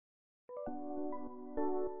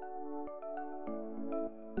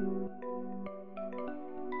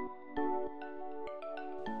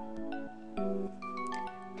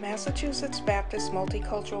Massachusetts Baptist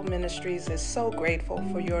Multicultural Ministries is so grateful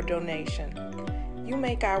for your donation. You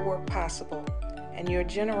make our work possible, and your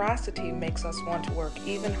generosity makes us want to work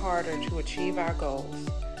even harder to achieve our goals.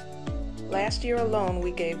 Last year alone,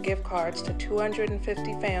 we gave gift cards to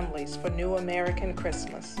 250 families for New American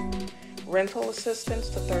Christmas, rental assistance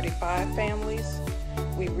to 35 families.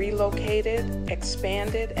 We relocated,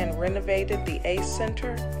 expanded, and renovated the ACE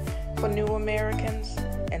Center for New Americans,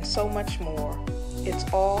 and so much more. It's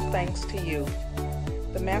all thanks to you.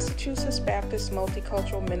 The Massachusetts Baptist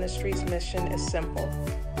Multicultural Ministries mission is simple: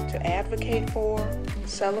 to advocate for,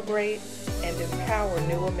 celebrate, and empower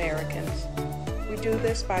new Americans. We do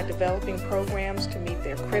this by developing programs to meet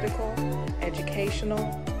their critical educational,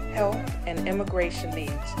 health, and immigration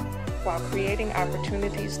needs, while creating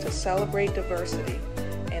opportunities to celebrate diversity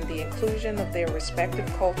and the inclusion of their respective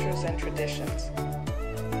cultures and traditions.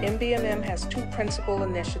 MBMM has two principal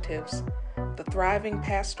initiatives: the Thriving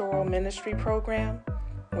Pastoral Ministry Program,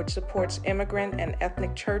 which supports immigrant and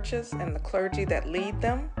ethnic churches and the clergy that lead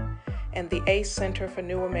them, and the ACE Center for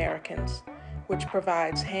New Americans, which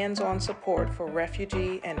provides hands-on support for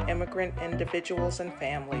refugee and immigrant individuals and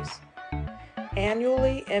families.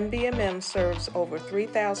 Annually, MBMM serves over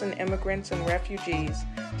 3,000 immigrants and refugees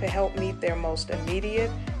to help meet their most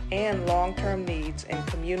immediate and long-term needs in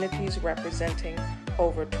communities representing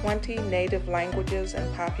over 20 native languages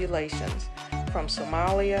and populations from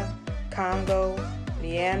Somalia, Congo,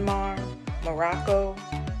 Myanmar, Morocco,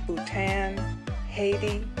 Bhutan,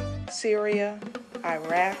 Haiti, Syria,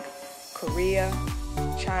 Iraq, Korea,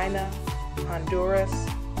 China, Honduras,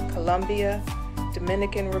 Colombia,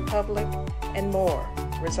 Dominican Republic, and more,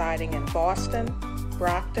 residing in Boston,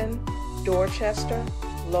 Brockton, Dorchester,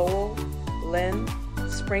 Lowell, Lynn,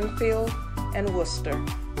 Springfield, and Worcester.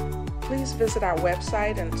 Please visit our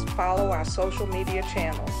website and follow our social media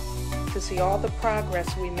channels to see all the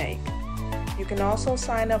progress we make. You can also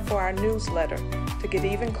sign up for our newsletter to get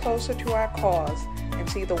even closer to our cause and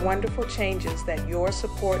see the wonderful changes that your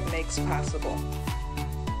support makes possible.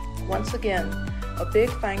 Once again, a big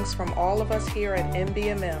thanks from all of us here at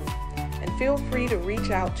MBMM, and feel free to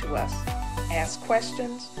reach out to us, ask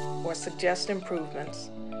questions, or suggest improvements.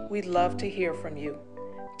 We'd love to hear from you.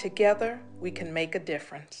 Together, we can make a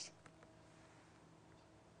difference.